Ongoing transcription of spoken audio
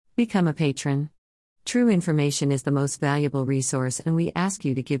Become a patron. True information is the most valuable resource, and we ask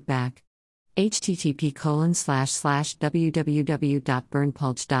you to give back.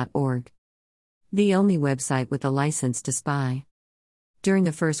 http://www.burnpulch.org. The only website with a license to spy. During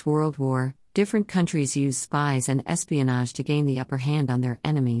the First World War, different countries used spies and espionage to gain the upper hand on their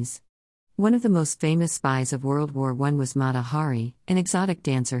enemies. One of the most famous spies of World War I was Mata Hari, an exotic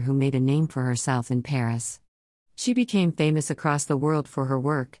dancer who made a name for herself in Paris. She became famous across the world for her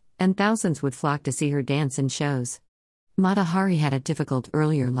work, and thousands would flock to see her dance in shows. Mata Hari had a difficult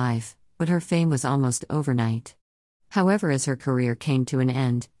earlier life, but her fame was almost overnight. However, as her career came to an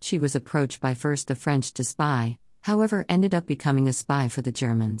end, she was approached by first the French to spy, however ended up becoming a spy for the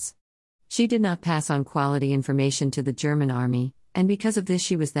Germans. She did not pass on quality information to the German army, and because of this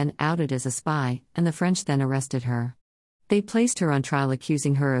she was then outed as a spy, and the French then arrested her. They placed her on trial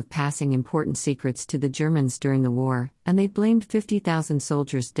accusing her of passing important secrets to the Germans during the war, and they blamed 50,000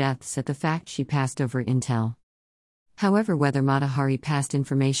 soldiers' deaths at the fact she passed over intel. However, whether Mata Hari passed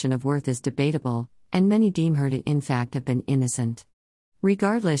information of worth is debatable, and many deem her to in fact have been innocent.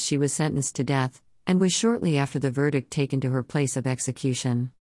 Regardless, she was sentenced to death, and was shortly after the verdict taken to her place of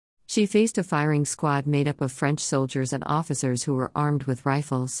execution. She faced a firing squad made up of French soldiers and officers who were armed with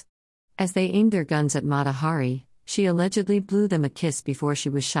rifles. As they aimed their guns at Mata Hari, she allegedly blew them a kiss before she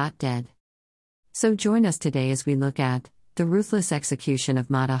was shot dead. So join us today as we look at the ruthless execution of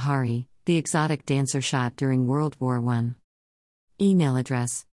Mata Hari, the exotic dancer shot during World War I. Email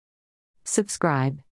address. Subscribe.